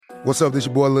What's up, this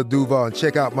your boy Lil Duval, and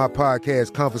check out my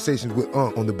podcast, Conversations with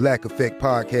Unc, on the Black Effect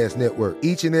Podcast Network.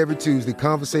 Each and every Tuesday,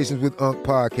 Conversations with Unc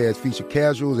podcast feature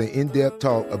casuals and in-depth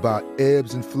talk about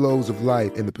ebbs and flows of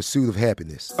life and the pursuit of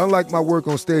happiness. Unlike my work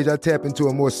on stage, I tap into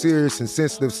a more serious and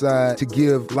sensitive side to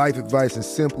give life advice and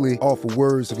simply offer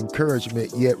words of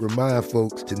encouragement, yet remind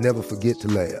folks to never forget to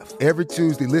laugh. Every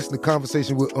Tuesday, listen to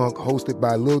Conversations with Unc, hosted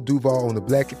by Lil Duval on the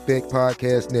Black Effect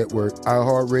Podcast Network,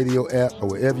 iHeartRadio app, or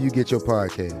wherever you get your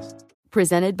podcasts.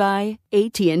 Presented by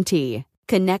AT&T.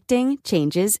 Connecting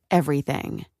changes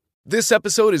everything. This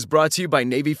episode is brought to you by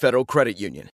Navy Federal Credit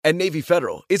Union. At Navy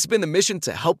Federal, it's been the mission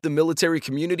to help the military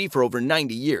community for over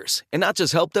 90 years. And not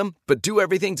just help them, but do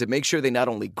everything to make sure they not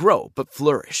only grow, but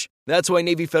flourish. That's why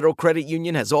Navy Federal Credit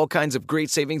Union has all kinds of great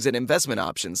savings and investment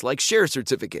options like share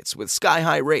certificates with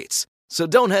sky-high rates. So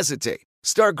don't hesitate.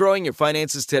 Start growing your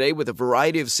finances today with a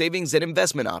variety of savings and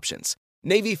investment options.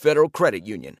 Navy Federal Credit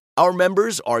Union. Our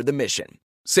members are the mission.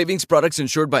 Savings products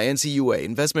insured by NCUA.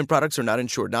 Investment products are not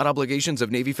insured, not obligations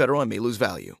of Navy Federal and may lose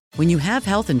value. When you have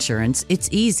health insurance, it's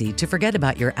easy to forget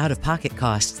about your out-of-pocket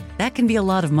costs. That can be a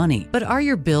lot of money. But are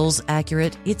your bills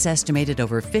accurate? It's estimated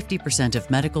over 50% of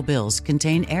medical bills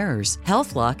contain errors.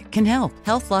 HealthLock can help.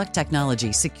 HealthLock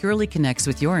technology securely connects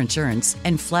with your insurance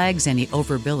and flags any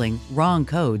overbilling, wrong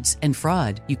codes, and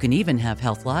fraud. You can even have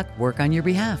HealthLock work on your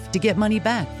behalf to get money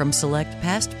back from select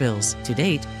past bills. To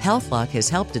date, HealthLock has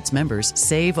helped its members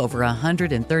save over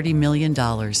 $130 million.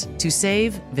 To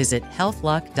save, visit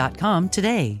healthlock.com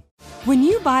today. When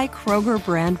you buy Kroger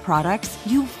brand products,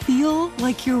 you feel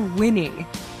like you're winning.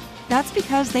 That's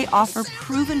because they offer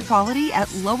proven quality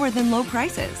at lower than low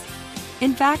prices.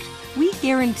 In fact, we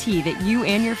guarantee that you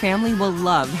and your family will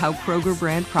love how Kroger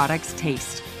brand products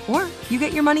taste, or you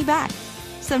get your money back.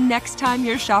 So next time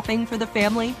you're shopping for the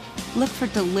family, look for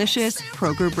delicious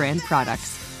Kroger brand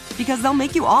products, because they'll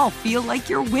make you all feel like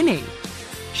you're winning.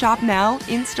 Shop now,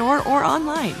 in-store, or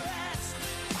online.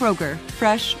 Kroger,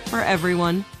 fresh for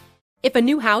everyone. If a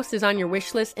new house is on your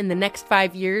wish list in the next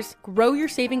 5 years, grow your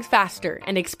savings faster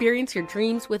and experience your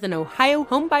dreams with an Ohio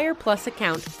Homebuyer Plus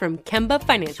account from Kemba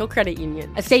Financial Credit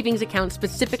Union. A savings account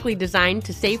specifically designed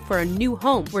to save for a new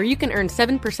home, where you can earn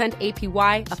 7%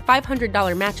 APY, a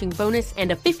 $500 matching bonus,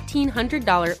 and a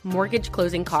 $1,500 mortgage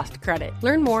closing cost credit.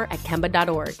 Learn more at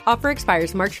Kemba.org. Offer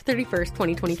expires March 31st,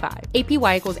 2025.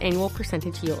 APY equals annual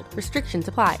percentage yield. Restrictions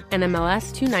apply.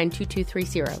 NMLS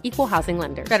 292230. Equal housing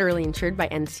lender. Federally insured by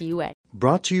NCUA.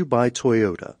 Brought to you by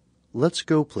Toyota. Let's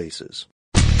go places.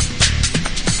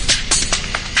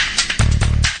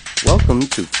 Welcome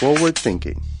to Forward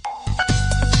Thinking.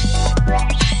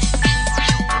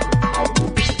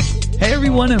 Hey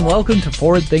everyone, and welcome to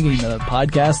Forward Thinking, the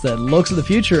podcast that looks at the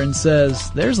future and says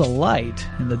there's a light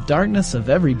in the darkness of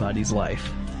everybody's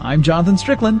life. I'm Jonathan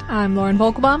Strickland. I'm Lauren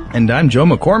Volkelbaum. And I'm Joe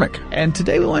McCormick. And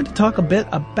today we wanted to talk a bit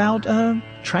about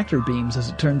tractor beams, as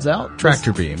it turns out.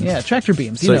 Tractor beams. Yeah, tractor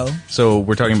beams, So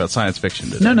we're talking about science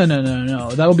fiction today.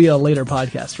 No. That'll be a later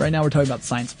podcast. Right now we're talking about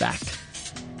science fact.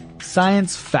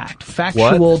 Science fact.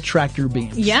 Factual tractor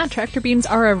beams. Yeah, tractor beams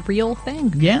are a real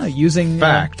thing. Yeah, using...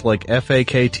 Fact, like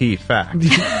F-A-K-T, fact.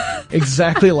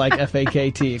 Exactly like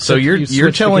F-A-K-T. So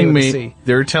you're telling me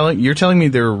you're telling me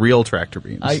there are real tractor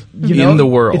beams in the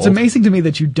world. It's amazing to me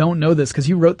that you don't know this, because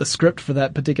you wrote the script for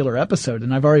that particular episode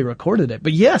and I've already recorded it.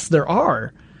 But yes, there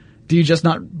are. Do you just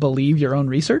not believe your own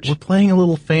research? We're playing a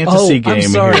little fantasy game here,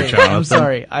 Jonathan. I'm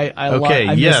sorry.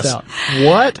 I missed out.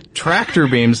 What? Tractor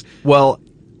beams? Well,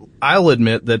 I'll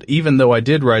admit that even though I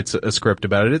did write a script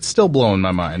about it, it's still blowing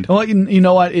my mind. Well, you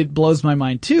know what? It blows my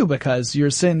mind too, because you're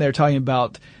sitting there talking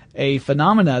about a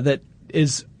phenomena that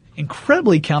is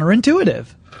incredibly counterintuitive.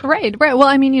 Right. Well,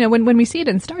 I mean, when we see it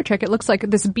in Star Trek, it looks like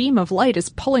this beam of light is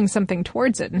pulling something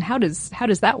towards it. And how does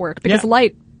that work? Because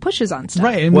light pushes on stuff.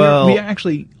 Right, and we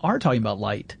actually are talking about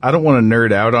light. I don't want to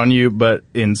nerd out on you, but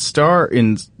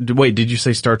wait, did you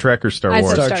say Star Trek or Star Wars?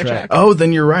 I said Star Trek. Oh,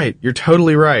 then you're right. You're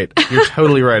totally right. You're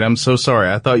totally right. I'm so sorry.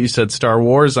 I thought you said Star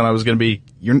Wars, and I was going to be,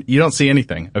 you don't see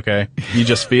anything, okay? You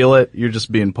just feel it. You're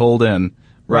just being pulled in.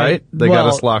 Right? They got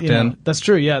us locked in. That's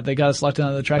true, yeah. They got us locked in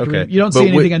on the tractor beam. You don't see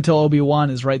anything until Obi-Wan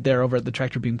is right there over at the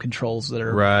tractor beam controls that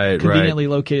are conveniently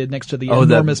located next to the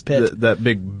enormous pit. That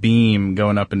big beam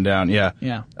going up and down, yeah.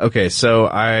 Yeah. Okay,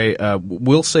 so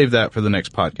we'll save that for the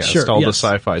next podcast, sure, the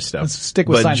sci-fi stuff. Let's stick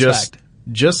with science fact.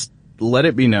 Just let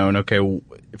it be known, okay,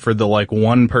 for the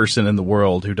one person in the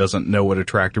world who doesn't know what a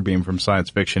tractor beam from science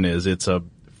fiction is, it's a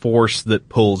force that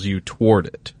pulls you toward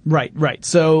it. Right.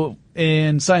 So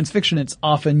in science fiction, it's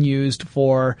often used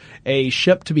for a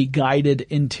ship to be guided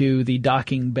into the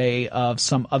docking bay of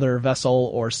some other vessel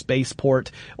or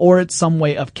spaceport, or it's some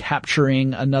way of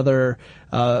capturing another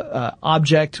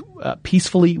object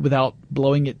peacefully without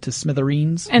blowing it to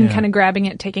smithereens. And kind of grabbing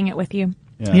it, taking it with you.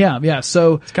 Yeah.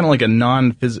 So it's kind of like a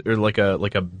or like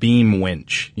a beam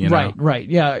winch, you know? Right.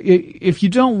 Yeah. If you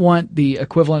don't want the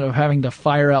equivalent of having to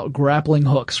fire out grappling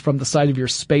hooks from the side of your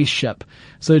spaceship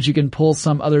so that you can pull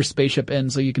some other spaceship in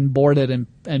so you can board it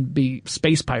and be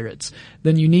space pirates,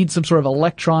 then you need some sort of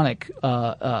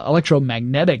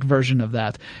electromagnetic version of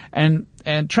that. And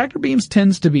tractor beams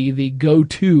tends to be the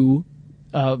go-to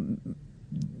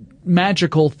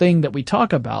magical thing that we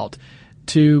talk about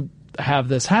to have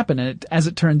this happen. And as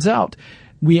it turns out,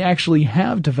 we actually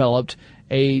have developed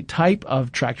a type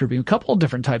of tractor beam, a couple of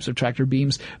different types of tractor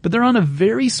beams, but they're on a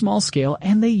very small scale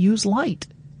and they use light.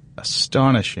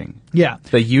 Astonishing. Yeah.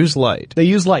 They use light.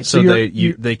 So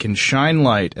they can shine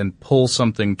light and pull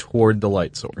something toward the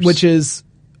light source. Which is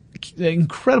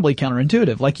incredibly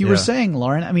counterintuitive. Like you were saying,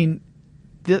 Lauren, I mean,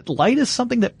 the light is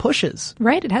something that pushes.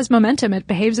 Right. It has momentum. It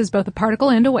behaves as both a particle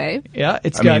and a wave. Yeah.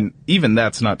 I mean, even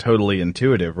that's not totally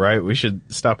intuitive, right? We should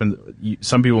stop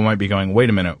some people might be going,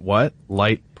 wait a minute, what?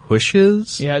 Light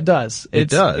pushes? Yeah, it does. It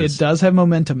does have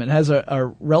momentum. It has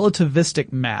a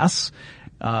relativistic mass,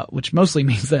 which mostly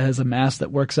means that it has a mass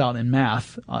that works out in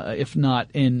math, if not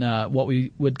in what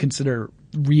we would consider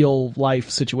real life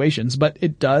situations, but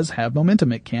it does have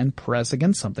momentum. It can press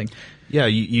against something. Yeah,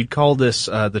 you'd call this,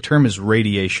 the term is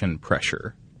radiation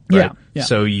pressure. Right? Yeah.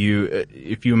 So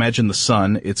if you imagine the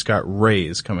sun, it's got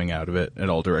rays coming out of it in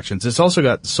all directions. It's also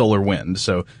got solar wind,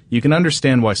 so you can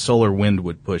understand why solar wind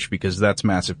would push because that's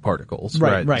massive particles.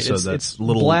 Right. So it's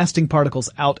blasting particles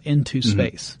out into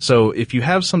space. So if you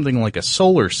have something like a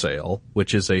solar sail,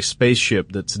 which is a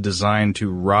spaceship that's designed to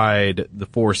ride the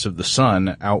force of the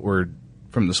sun outward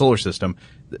from the solar system,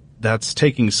 that's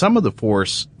taking some of the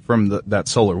force from that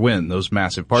solar wind, those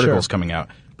massive particles coming out.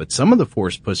 But some of the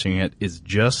force pushing it is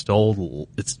just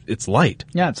it's light.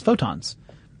 Yeah, it's photons.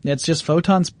 It's just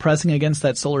photons pressing against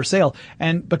that solar sail.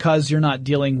 And because you're not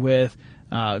dealing with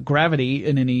gravity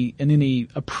in any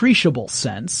appreciable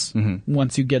sense,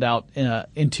 once you get out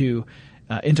into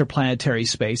interplanetary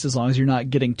space, as long as you're not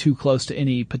getting too close to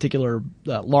any particular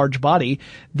large body,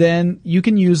 then you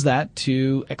can use that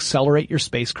to accelerate your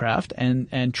spacecraft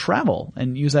and travel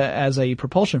and use that as a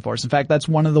propulsion force. In fact, that's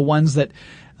one of the ones that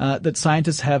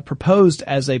scientists have proposed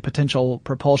as a potential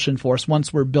propulsion force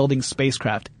once we're building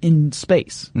spacecraft in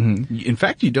space. In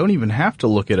fact, you don't even have to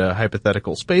look at a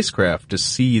hypothetical spacecraft to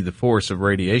see the force of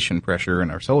radiation pressure in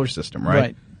our solar system,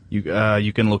 right?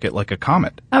 You can look at like a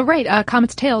comet. Right.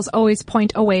 Comet's tails always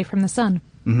point away from the sun.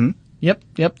 Yep.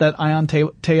 That ion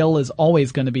tail is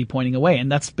always going to be pointing away, and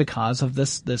that's because of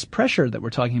this pressure that we're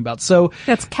talking about. So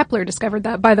that's Kepler discovered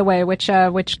that, by the way, which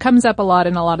comes up a lot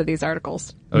in a lot of these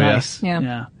articles. Oh, nice.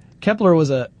 Yeah. Kepler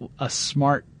was a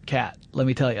smart cat, let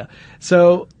me tell you.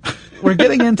 So we're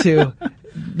getting into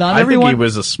not everyone. I think he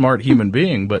was a smart human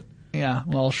being, but yeah.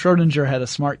 Well, Schrodinger had a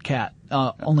smart cat.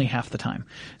 Only half the time.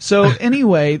 So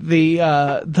anyway, the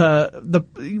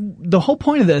whole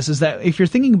point of this is that if you're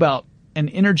thinking about an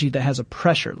energy that has a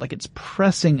pressure, like it's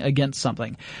pressing against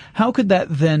something, how could that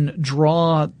then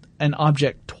draw an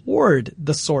object toward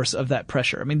the source of that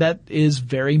pressure? I mean, that is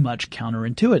very much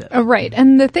counterintuitive. Right.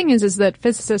 And the thing is that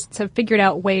physicists have figured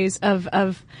out ways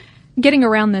of getting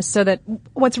around this so that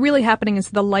what's really happening is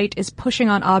the light is pushing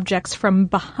on objects from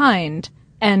behind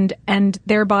and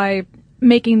thereby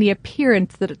making the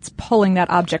appearance that it's pulling that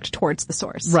object towards the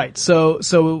source. Right. So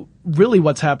really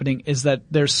what's happening is that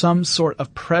there's some sort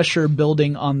of pressure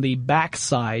building on the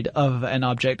backside of an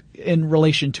object in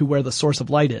relation to where the source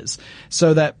of light is.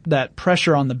 So that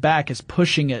pressure on the back is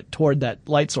pushing it toward that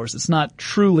light source. It's not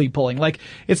truly pulling. Like,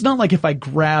 it's not like if I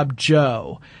grab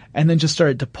Joe and then just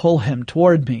started to pull him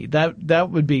toward me. That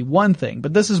would be one thing.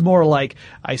 But this is more like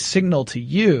I signal to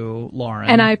you, Lauren.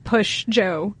 And I push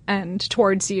Joe and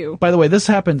towards you. By the way, this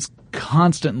happens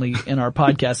constantly in our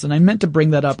podcast, and I meant to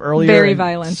bring that up earlier. Very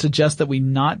violent. Suggest that we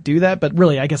not do that, but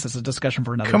really, I guess it's a discussion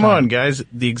for another time. Come on, guys.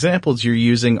 The examples you're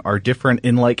using are different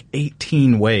in like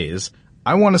 18 ways.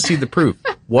 I want to see the proof.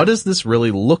 What does this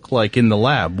really look like in the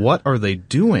lab? What are they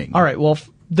doing? All right. Well,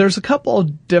 there's a couple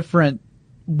of different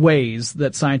ways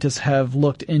that scientists have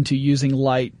looked into using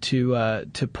light to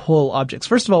pull objects.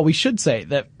 First of all, we should say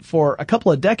that for a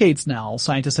couple of decades now,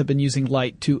 scientists have been using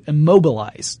light to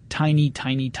immobilize tiny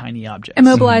objects.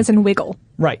 Immobilize and wiggle.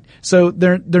 Right. So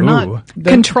they're not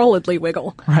controlledly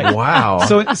wiggle. Right. Wow.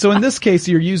 So in this case,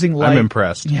 you're using light. I'm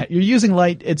impressed. Yeah, you're using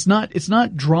light. It's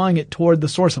not drawing it toward the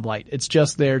source of light. It's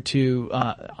just there to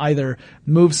either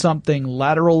move something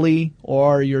laterally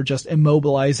or you're just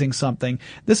immobilizing something.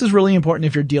 This is really important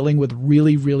if you're dealing with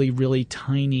really, really, really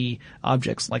tiny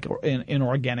objects like in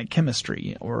organic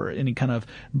chemistry or any kind of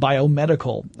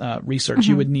biomedical research.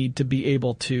 You would need to be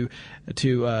able to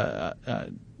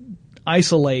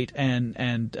isolate and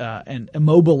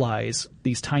immobilize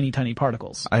these tiny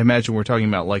particles. I imagine we're talking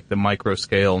about like the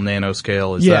microscale,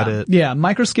 nanoscale. Is that it? Yeah,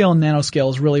 microscale and nanoscale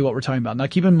is really what we're talking about. Now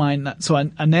keep in mind that, so a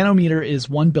nanometer is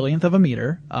 1/1000th of a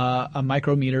meter. A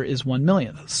micrometer is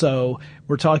 1/1,000,000th. So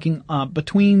we're talking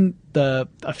between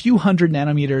a few hundred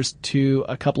nanometers to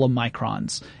a couple of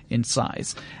microns in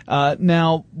size.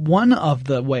 Now, one of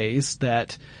the ways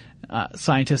that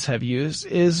scientists have used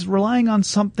is relying on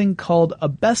something called a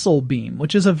Bessel beam,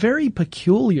 which is a very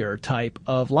peculiar type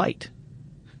of light.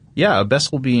 Yeah, a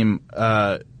Bessel beam,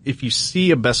 if you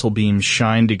see a Bessel beam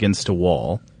shined against a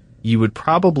wall, you would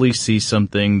probably see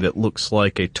something that looks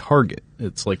like a target.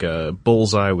 It's like a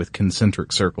bullseye with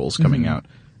concentric circles coming out.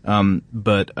 And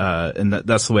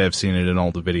that's the way I've seen it in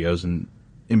all the videos and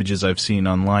images I've seen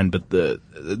online. But the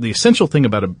essential thing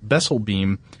about a Bessel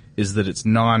beam is that it's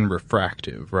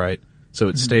non-refractive, right? So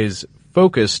it stays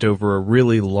focused over a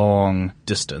really long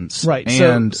distance. Right.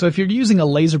 And so if you're using a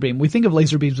laser beam, we think of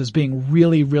laser beams as being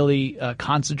really, really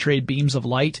concentrated beams of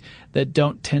light that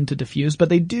don't tend to diffuse, but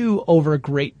they do over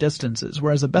great distances,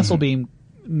 whereas a Bessel beam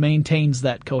maintains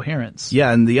that coherence.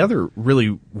 Yeah, and the other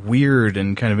really weird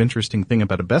and kind of interesting thing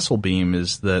about a Bessel beam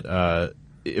is that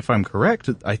if I'm correct,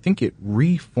 I think it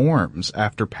reforms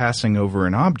after passing over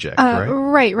an object,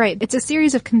 right? Right. It's a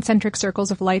series of concentric circles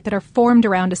of light that are formed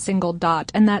around a single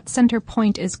dot, and that center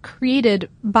point is created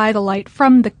by the light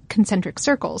from the concentric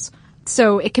circles.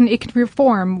 So it can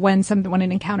reform when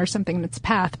it encounters something in its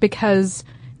path because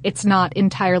it's not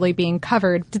entirely being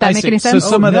covered. Did that make any sense? So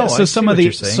some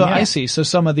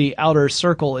of the outer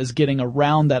circle is getting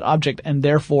around that object and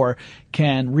therefore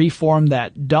can reform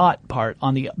that dot part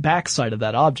on the backside of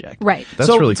that object. Right. That's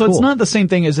really cool. So it's not the same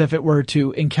thing as if it were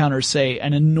to encounter, say,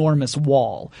 an enormous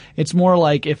wall. It's more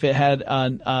like if it had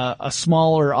a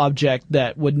smaller object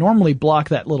that would normally block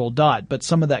that little dot, but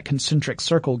some of that concentric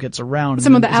circle gets around.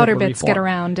 Some of the outer bits get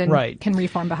around and can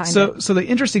reform behind it. So the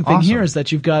interesting thing here is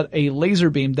that you've got a laser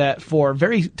beam that for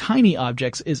very tiny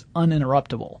objects is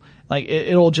uninterruptible. Like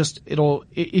it'll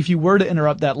if you were to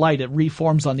interrupt that light, it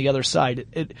reforms on the other side.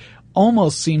 It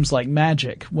almost seems like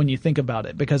magic when you think about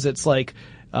it, because it's like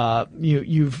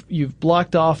you've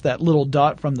blocked off that little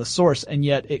dot from the source, and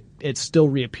yet it still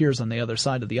reappears on the other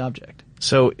side of the object.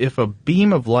 So if a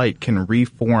beam of light can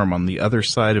reform on the other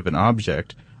side of an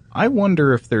object, I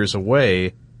wonder if there's a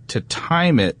way to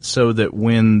time it so that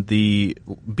when the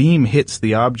beam hits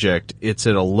the object, it's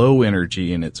at a low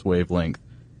energy in its wavelength,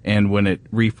 and when it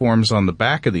reforms on the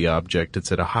back of the object,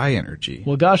 it's at a high energy.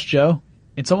 Well, gosh, Joe,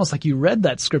 it's almost like you read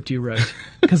that script you wrote.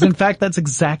 Because in fact, that's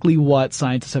exactly what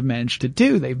scientists have managed to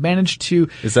do. They've managed to...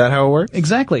 Is that how it works?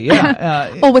 Exactly,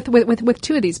 yeah. Well, with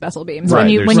two of these Bessel beams.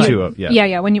 Right, there's two of them,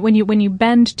 yeah. When you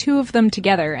bend two of them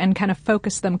together and kind of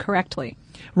focus them correctly.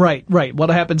 Right. What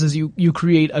happens is you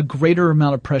create a greater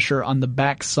amount of pressure on the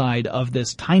backside of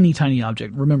this tiny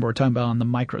object. Remember, we're talking about on the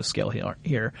micro scale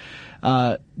here.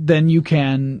 Then you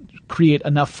can create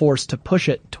enough force to push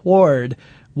it toward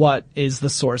what is the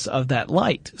source of that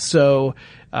light. So,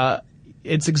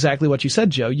 it's exactly what you said,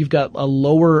 Joe. You've got a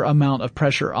lower amount of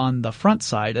pressure on the front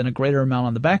side and a greater amount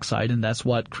on the back side, and that's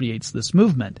what creates this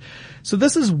movement. So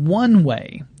this is one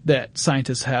way that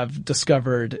scientists have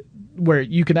discovered where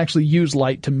you can actually use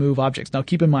light to move objects. Now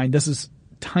keep in mind, this is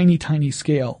tiny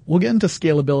scale. We'll get into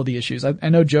scalability issues. I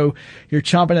know, Joe, you're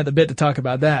chomping at the bit to talk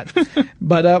about that.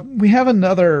 But we have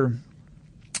another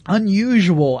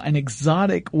unusual and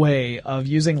exotic way of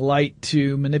using light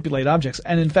to manipulate objects.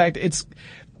 And in fact,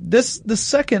 the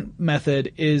second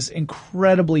method is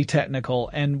incredibly technical,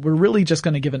 and we're really just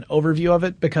going to give an overview of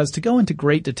it, because to go into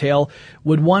great detail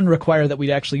would, one, require that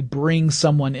we'd actually bring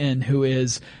someone in who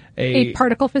is a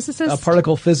particle physicist. A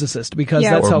particle physicist, because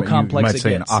that's how complex it gets.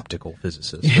 You might say an optical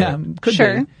physicist. Yeah, right? Could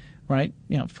be. Right?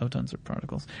 Photons are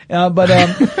particles.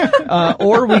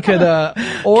 Or we could,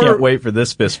 can't wait for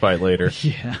this fist fight later.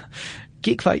 Yeah.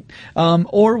 Geek fight.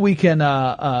 Or we can,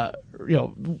 so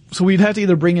we'd have to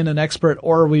either bring in an expert,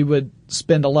 or we would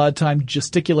spend a lot of time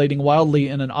gesticulating wildly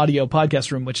in an audio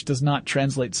podcast room, which does not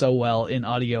translate so well in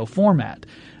audio format.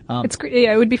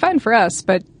 It would be fine for us,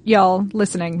 but y'all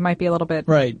listening might be a little bit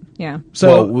right. Yeah.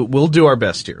 So we'll do our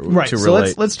best here to relate. So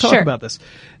let's talk about this.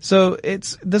 So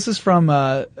this is from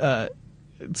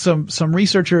some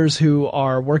researchers who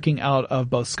are working out of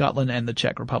both Scotland and the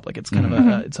Czech Republic. It's kind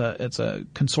of it's a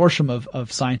consortium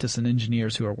of scientists and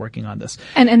engineers who are working on this.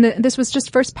 And this was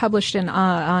just first published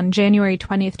on January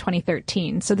 20th,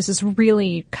 2013. So this is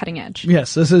really cutting edge.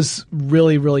 Yes, this is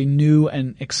really, really new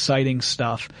and exciting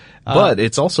stuff. But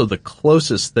it's also the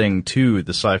closest thing to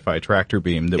the sci-fi tractor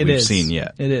beam that we've seen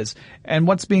yet. It is. And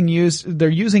what's being used, they're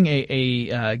using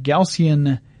a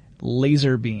Gaussian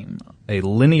laser beam. A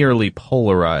linearly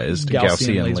polarized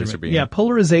Gaussian laser beam. Yeah,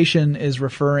 polarization is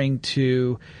referring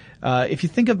to, if you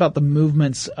think about the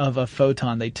movements of a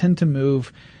photon, they tend to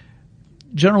move,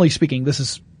 generally speaking, this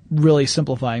is really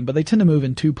simplifying, but they tend to move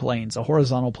in two planes, a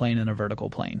horizontal plane and a vertical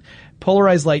plane.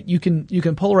 Polarized light, you can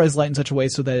polarize light in such a way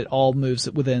so that it all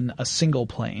moves within a single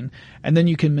plane, and then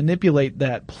you can manipulate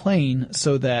that plane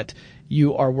so that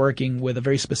you are working with a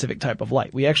very specific type of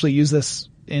light. We actually use this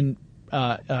in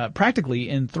practically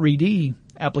in 3D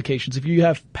applications. If you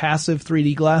have passive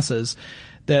 3D glasses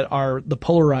that are the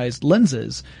polarized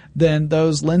lenses, then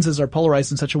those lenses are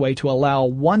polarized in such a way to allow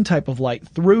one type of light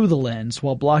through the lens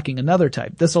while blocking another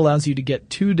type. This allows you to get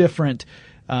two different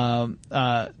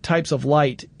types of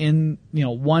light in,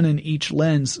 one in each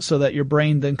lens, so that your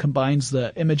brain then combines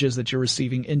the images that you're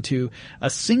receiving into a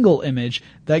single image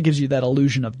that gives you that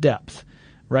illusion of depth.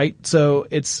 Right? So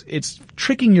it's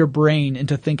tricking your brain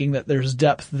into thinking that there's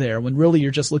depth there when really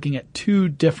you're just looking at two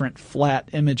different flat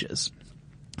images.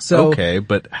 So, okay,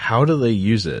 but how do they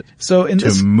use it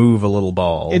to move a little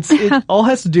ball? It all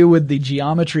has to do with the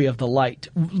geometry of the light.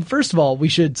 First of all, we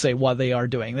should say what they are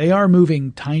doing. They are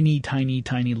moving tiny, tiny,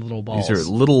 tiny little balls. These are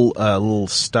little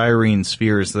styrene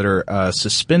spheres that are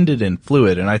suspended in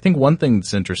fluid. And I think one thing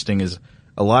that's interesting is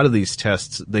a lot of these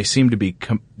tests, they seem to be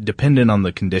dependent on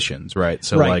the conditions, right?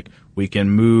 So like we can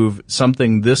move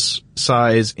something this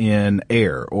size in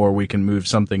air, or we can move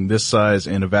something this size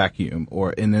in a vacuum,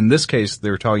 and in this case,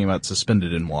 they're talking about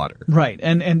suspended in water. Right.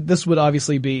 And this would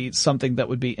obviously be something that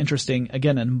would be interesting,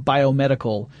 again, in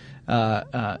biomedical,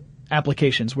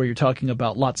 applications where you're talking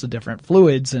about lots of different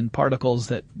fluids and particles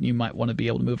that you might want to be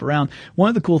able to move around. One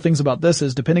of the cool things about this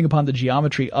is, depending upon the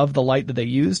geometry of the light that they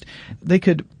used, they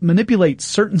could manipulate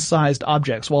certain sized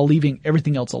objects while leaving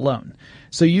everything else alone.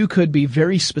 So you could be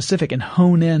very specific and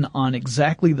hone in on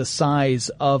exactly the size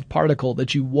of particle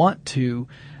that you want to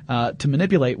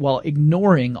manipulate while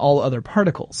ignoring all other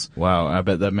particles. Wow, I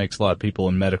bet that makes a lot of people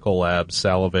in medical labs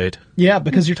salivate. Yeah,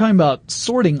 because you're talking about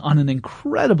sorting on an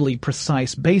incredibly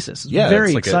precise basis. It's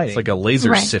very exciting. It's like a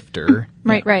laser sifter.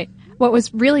 Right. What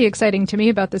was really exciting to me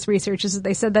about this research is that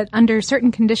they said that under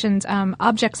certain conditions,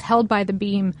 objects held by the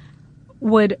beam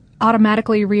would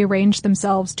automatically rearrange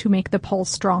themselves to make the pull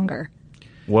stronger.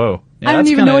 Whoa. Yeah, I don't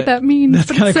even know what that means,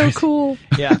 but it's so cool.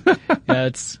 Yeah,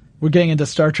 we're getting into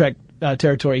Star Trek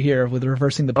territory here with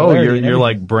reversing the polarity. You're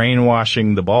like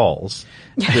brainwashing the balls.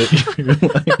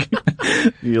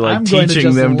 you're like I'm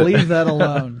teaching them to leave that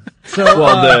alone. So,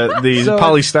 the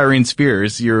polystyrene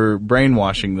spheres, you're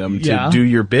brainwashing them to do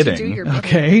your bidding.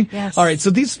 Okay. Yes. All right. So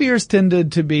these spheres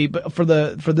tended to be, for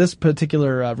this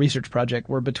particular research project,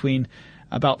 were between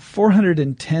about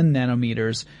 410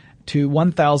 nanometers to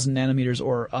 1,000 nanometers,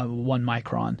 or 1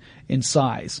 micron in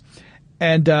size.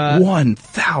 And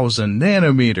 1,000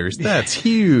 nanometers. That's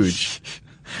huge.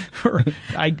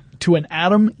 To an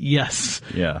atom, yes.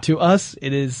 Yeah. To us,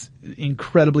 it is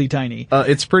incredibly tiny.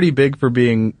 It's pretty big for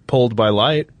being pulled by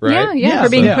light, right? Yeah,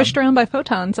 for being pushed around by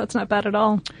photons. That's not bad at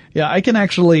all. Yeah, I can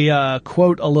actually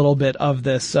quote a little bit of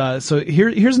this. So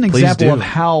here's an example of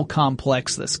how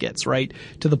complex this gets, right?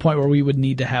 To the point where we would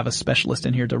need to have a specialist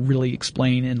in here to really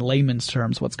explain in layman's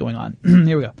terms what's going on.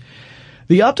 Here we go.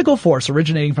 The optical force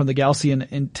originating from the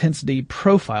Gaussian intensity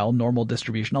profile normal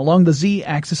distribution along the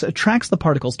z-axis attracts the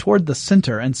particles toward the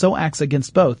center and so acts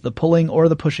against both the pulling or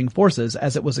the pushing forces,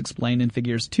 as it was explained in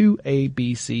figures 2a,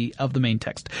 b, c of the main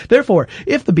text. Therefore,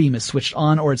 if the beam is switched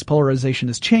on or its polarization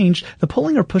is changed, the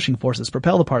pulling or pushing forces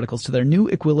propel the particles to their new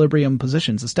equilibrium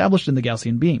positions established in the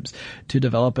Gaussian beams. To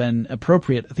develop an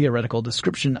appropriate theoretical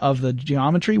description of the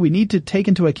geometry, we need to take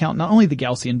into account not only the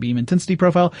Gaussian beam intensity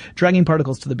profile dragging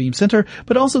particles to the beam center,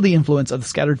 but also the influence of the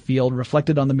scattered field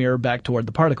reflected on the mirror back toward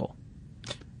the particle.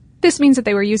 This means that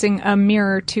they were using a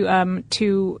mirror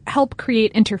to help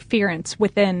create interference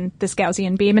within this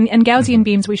Gaussian beam. And Gaussian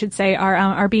beams, we should say,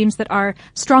 are beams that are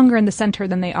stronger in the center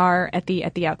than they are at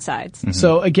the outsides. Mm-hmm.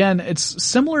 So again, it's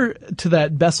similar to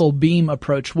that Bessel beam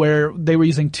approach where they were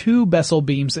using two Bessel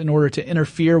beams in order to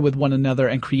interfere with one another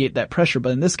and create that pressure.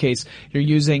 But in this case, you're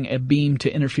using a beam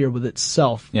to interfere with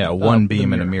itself. Yeah, one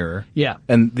beam in a mirror. Yeah.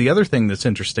 And the other thing that's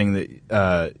interesting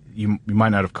that you might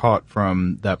not have caught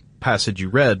from that passage you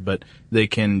read, but they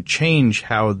can change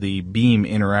how the beam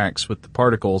interacts with the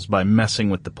particles by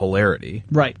messing with the polarity.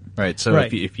 Right. Right. So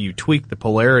if you tweak the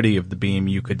polarity of the beam,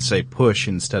 you could say push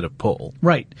instead of pull.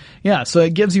 Right. Yeah. So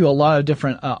it gives you a lot of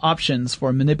different options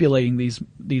for manipulating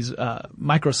these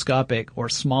microscopic or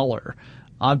smaller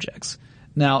objects.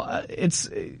 Now,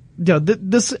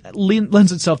 this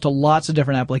lends itself to lots of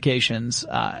different applications,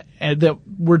 and that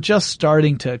we're just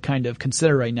starting to kind of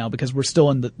consider right now because we're still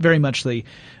in very much the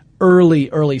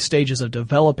early stages of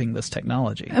developing this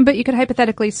technology. But you could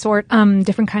hypothetically sort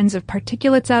different kinds of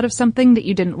particulates out of something that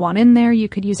you didn't want in there. You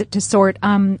could use it to sort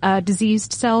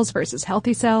diseased cells versus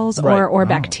healthy cells, or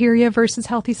bacteria versus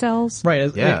healthy cells.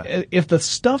 Right. Yeah. If the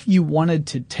stuff you wanted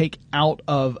to take out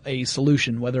of a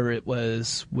solution, whether it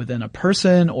was within a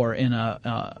person or in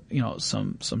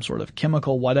some sort of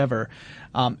chemical, whatever,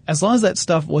 as long as that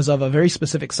stuff was of a very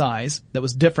specific size that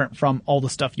was different from all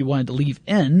the stuff you wanted to leave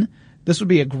in, this would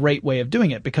be a great way of doing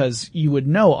it because you would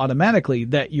know automatically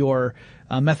that your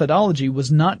methodology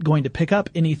was not going to pick up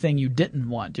anything you didn't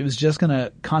want. It was just going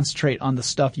to concentrate on the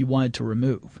stuff you wanted to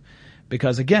remove.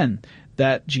 Because again,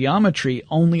 that geometry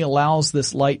only allows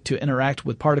this light to interact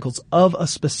with particles of a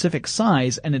specific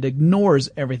size, and it ignores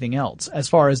everything else as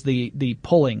far as the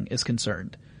pulling is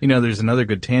concerned. You know, there's another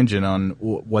good tangent on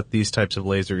what these types of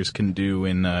lasers can do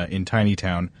in Tiny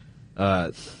Town.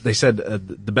 They said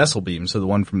the Bessel beam, so the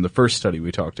one from the first study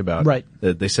we talked about, right?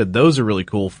 They said those are really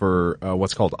cool for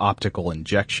what's called optical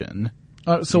injection.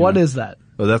 So what is that?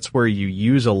 Well, that's where you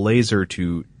use a laser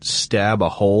to stab a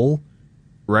hole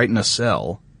right in a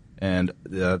cell, and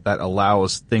that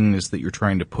allows things that you're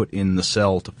trying to put in the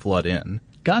cell to flood in.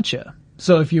 Gotcha.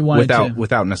 So if you wanted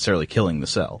without necessarily killing the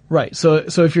cell. Right. So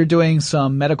if you're doing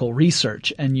some medical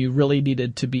research and you really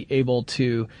needed to be able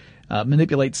to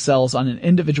manipulate cells on an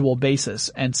individual basis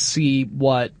and see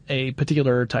what a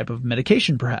particular type of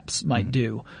medication perhaps might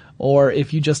do. Or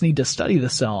if you just need to study the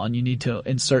cell and you need to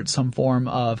insert some form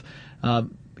of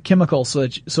chemical so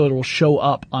it will show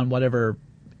up on whatever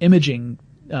imaging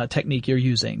technique you're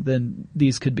using, then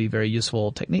these could be very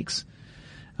useful techniques.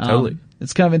 Totally.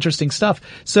 It's kind of interesting stuff.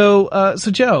 So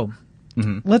Joe,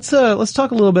 let's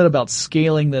talk a little bit about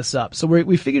scaling this up. So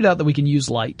we figured out that we can use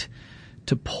light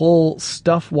to pull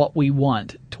stuff what we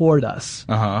want toward us.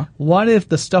 What if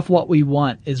the stuff what we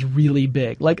want is really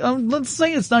big? Like, let's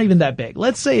say it's not even that big.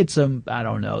 Let's say it's I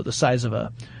don't know, the size of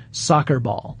a soccer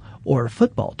ball or a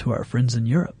football to our friends in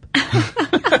Europe.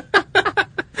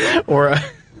 Or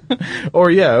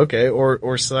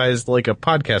sized like a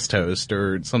podcast host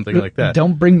or something like that.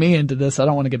 Don't bring me into this. I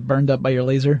don't want to get burned up by your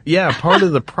laser. Yeah, part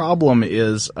of the problem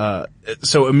is,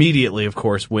 so immediately, of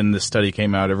course, when this study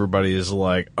came out, everybody is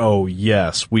like, oh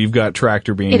yes, we've got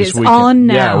tractor beams. It is on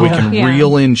now. Yeah, we can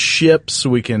reel in ships.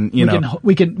 We can,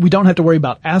 we don't have to worry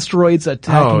about asteroids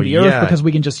attacking the Earth because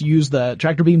we can just use the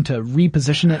tractor beam to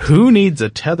reposition it. Who needs a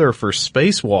tether for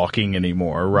spacewalking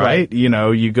anymore, right? You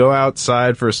know, you go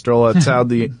outside for a stroll outside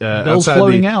the, outside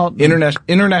floating the out.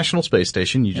 International Space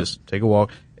Station. You just take a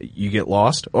walk. You get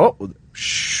lost.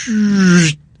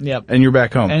 Yep. And you're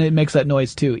back home. And it makes that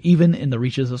noise too, even in the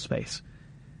reaches of space.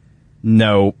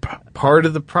 Nope. Part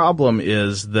of the problem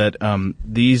is that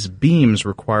these beams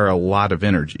require a lot of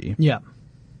energy. Yeah.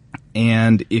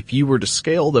 And if you were to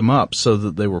scale them up so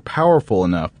that they were powerful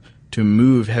enough to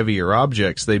move heavier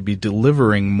objects, they'd be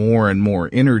delivering more and more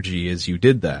energy as you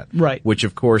did that. Right. Which,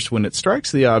 of course, when it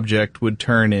strikes the object, would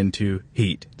turn into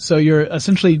heat. So you're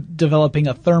essentially developing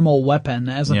a thermal weapon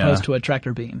as opposed to a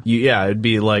tractor beam. Yeah, it'd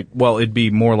be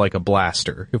more like a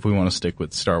blaster, if we want to stick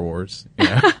with Star Wars.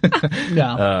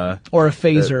 Yeah. Or a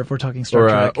phaser, if we're talking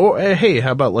Star Trek. Hey,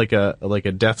 how about like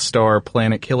a Death Star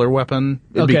planet killer weapon?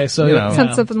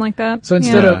 Something like that. So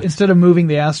instead of moving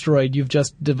the asteroid, you've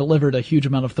just delivered a huge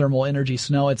amount of thermal energy,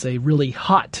 so now it's a really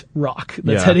hot rock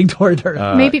that's heading toward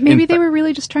Earth. Maybe they were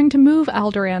really just trying to move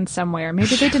Alderaan somewhere.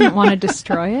 Maybe they didn't want to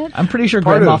destroy it. I'm pretty sure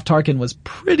Grand Moff Tarkin was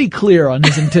pretty clear on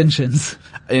his intentions.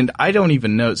 And I don't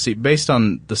even know, based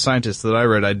on the scientists that I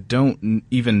read, I don't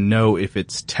even know if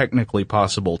it's technically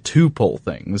possible to pull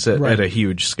things at a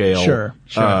huge scale. Sure.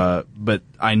 But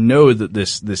I know that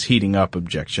this heating up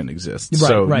objection exists.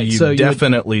 You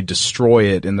definitely destroy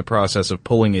it in the process of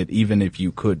pulling it, even if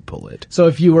you could pull it. So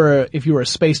if you were a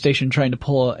space station trying to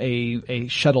pull a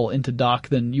shuttle into dock,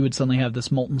 then you would suddenly have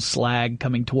this molten slag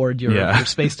coming toward your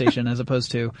space station, as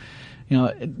opposed to,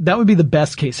 that would be the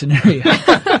best case scenario.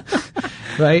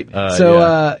 Right?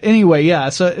 Anyway, yeah.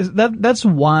 So that's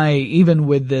why even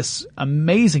with this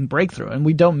amazing breakthrough, and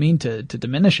we don't mean to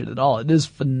diminish it at all, it is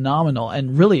phenomenal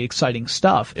and really exciting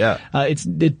stuff. Yeah.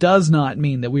 It does not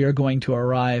mean that we are going to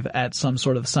arrive at some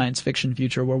sort of science fiction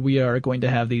future where we are going to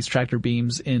have these tractor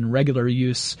beams in regular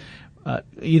use,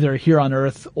 either here on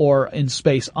Earth or in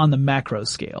space on the macro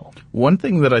scale. One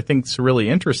thing that I think is really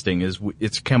interesting is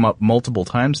it's come up multiple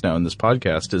times now in this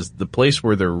podcast is the place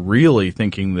where they're really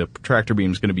thinking the tractor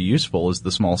beam is going to be useful is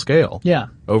the small scale. Yeah.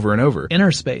 Over and over.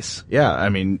 Inner space. Yeah. I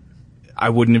mean, I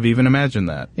wouldn't have even imagined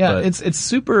that. Yeah. It's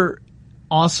super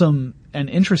awesome and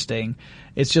interesting.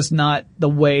 It's just not the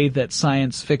way that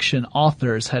science fiction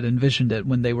authors had envisioned it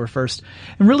when they were first.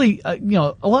 And really, a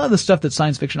lot of the stuff that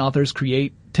science fiction authors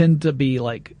create tend to be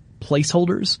like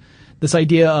placeholders. This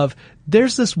idea of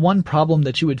there's this one problem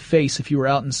that you would face if you were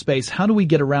out in space. How do we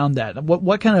get around that?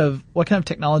 What kind of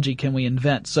technology can we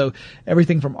invent? So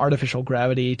everything from artificial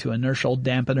gravity to inertial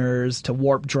dampeners to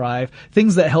warp drive,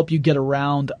 things that help you get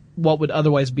around what would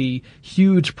otherwise be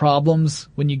huge problems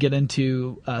when you get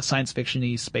into science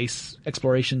fiction-y space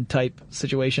exploration type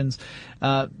situations.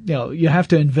 You have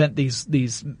to invent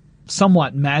these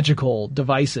somewhat magical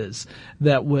devices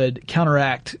that would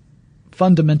counteract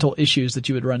fundamental issues that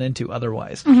you would run into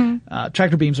otherwise. Mm-hmm.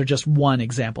 Tractor beams are just one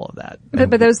example of that.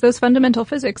 But those fundamental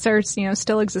physics are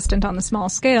still existent on the small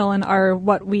scale and are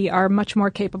what we are much more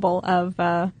capable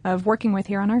of working with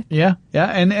here on Earth. Yeah,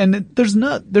 and there's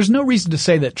no reason to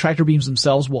say that tractor beams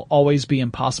themselves will always be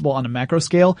impossible on a macro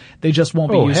scale. They just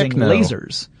won't be using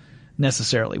lasers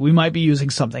necessarily. We might be using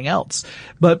something else.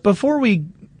 But before we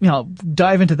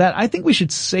dive into that, I think we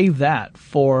should save that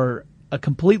for a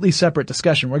completely separate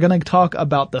discussion. We're going to talk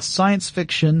about the science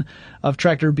fiction of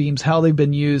tractor beams, how they've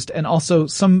been used, and also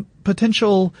some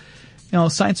potential,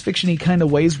 science fiction-y kind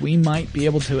of ways we might be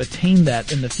able to attain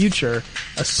that in the future,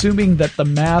 assuming that the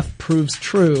math proves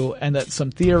true and that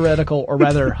some theoretical or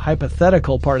rather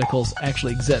hypothetical particles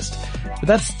actually exist. But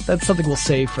that's something we'll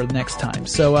save for the next time.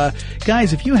 So,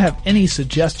 guys, if you have any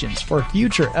suggestions for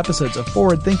future episodes of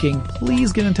Forward Thinking,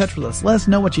 please get in touch with us. Let us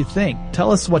know what you think.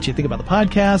 Tell us what you think about the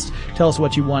podcast. Tell us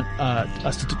what you want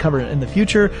us to cover in the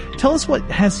future. Tell us what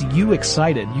has you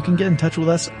excited. You can get in touch with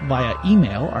us via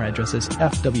email. Our address is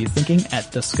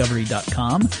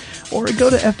fwthinking@discovery.com, or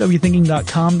go to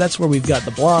fwthinking.com. That's where we've got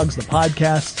the blogs, the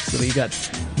podcasts. So we've got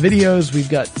videos. We've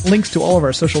got links to all of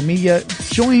our social media.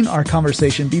 Join our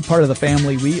conversation. Be part of the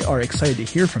family. We are excited to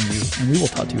hear from you, and we will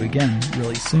talk to you again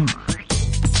really soon.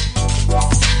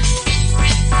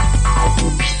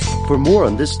 For more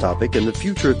on this topic and the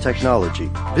future of technology,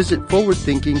 visit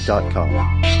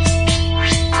forwardthinking.com.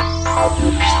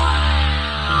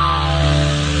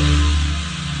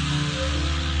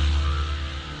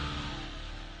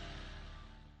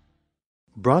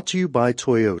 Brought to you by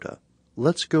Toyota.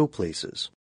 Let's go places.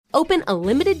 Open a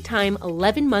limited-time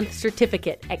 11-month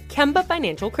certificate at Kemba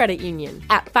Financial Credit Union.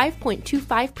 At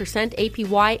 5.25%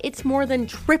 APY, it's more than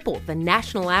triple the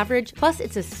national average, plus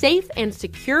it's a safe and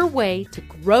secure way to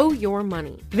grow your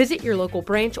money. Visit your local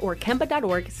branch or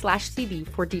kemba.org/cd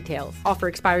for details. Offer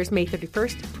expires May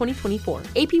 31st, 2024.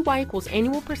 APY equals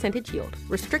annual percentage yield.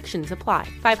 Restrictions apply.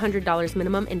 $500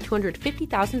 minimum and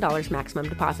 $250,000 maximum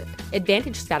deposit.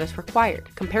 Advantage status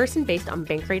required. Comparison based on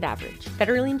bank rate average.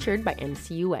 Federally insured by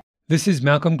NCUA. This is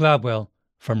Malcolm Gladwell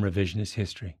from Revisionist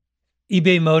History.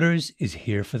 eBay Motors is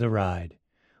here for the ride.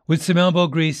 With some elbow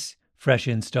grease, fresh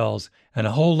installs, and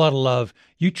a whole lot of love,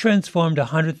 you transformed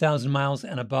 100,000 miles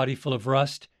and a body full of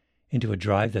rust into a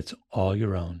drive that's all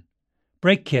your own.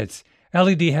 Brake kits,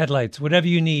 LED headlights, whatever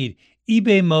you need,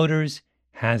 eBay Motors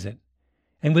has it.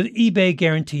 And with eBay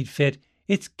Guaranteed Fit,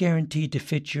 it's guaranteed to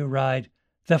fit your ride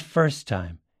the first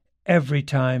time, every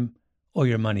time, or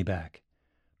your money back.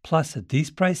 Plus, at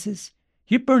these prices,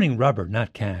 you're burning rubber,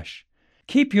 not cash.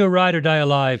 Keep your ride or die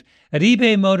alive at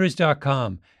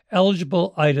ebaymotors.com.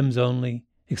 Eligible items only.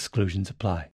 Exclusions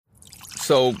apply.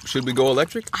 So, should we go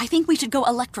electric? I think we should go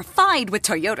electrified with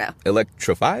Toyota.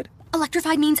 Electrified?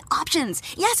 Electrified means options.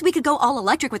 Yes, we could go all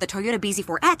electric with the Toyota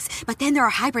BZ4X, but then there are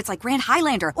hybrids like Grand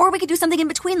Highlander, or we could do something in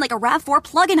between like a RAV4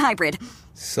 plug-in hybrid.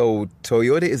 So,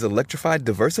 Toyota is electrified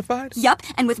diversified? Yup,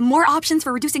 and with more options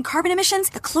for reducing carbon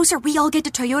emissions, the closer we all get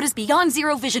to Toyota's Beyond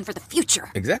Zero vision for the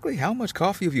future. Exactly how much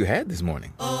coffee have you had this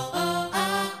morning?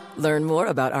 Learn more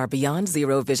about our Beyond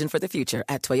Zero vision for the future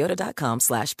at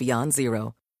toyota.com/Beyond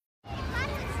Zero.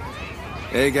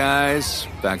 Hey guys,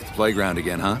 back at the playground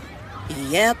again, huh?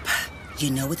 Yep.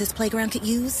 You know what this playground could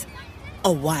use?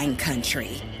 A wine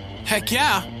country. Heck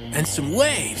yeah, and some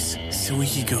waves, so we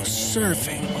could go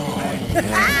surfing. Oh,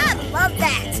 yeah. Love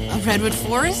that. A redwood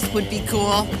forest would be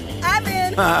cool. I'm in.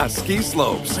 fun? Ski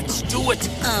slopes. Let's do it.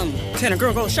 Can a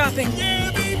girl go shopping?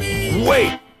 Yeah, baby.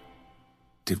 Wait!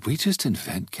 Did we just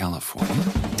invent California?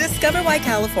 Discover why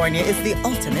California is the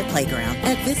ultimate playground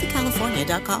at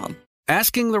visitcalifornia.com.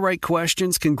 Asking the right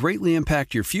questions can greatly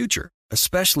impact your future,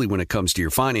 especially when it comes to your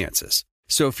finances.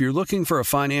 So if you're looking for a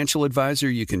financial advisor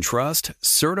you can trust,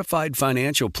 certified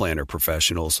financial planner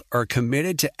professionals are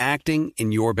committed to acting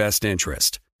in your best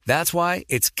interest. That's why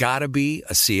it's gotta be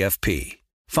a CFP.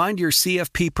 Find your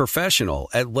CFP professional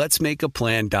at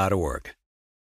letsmakeaplan.org.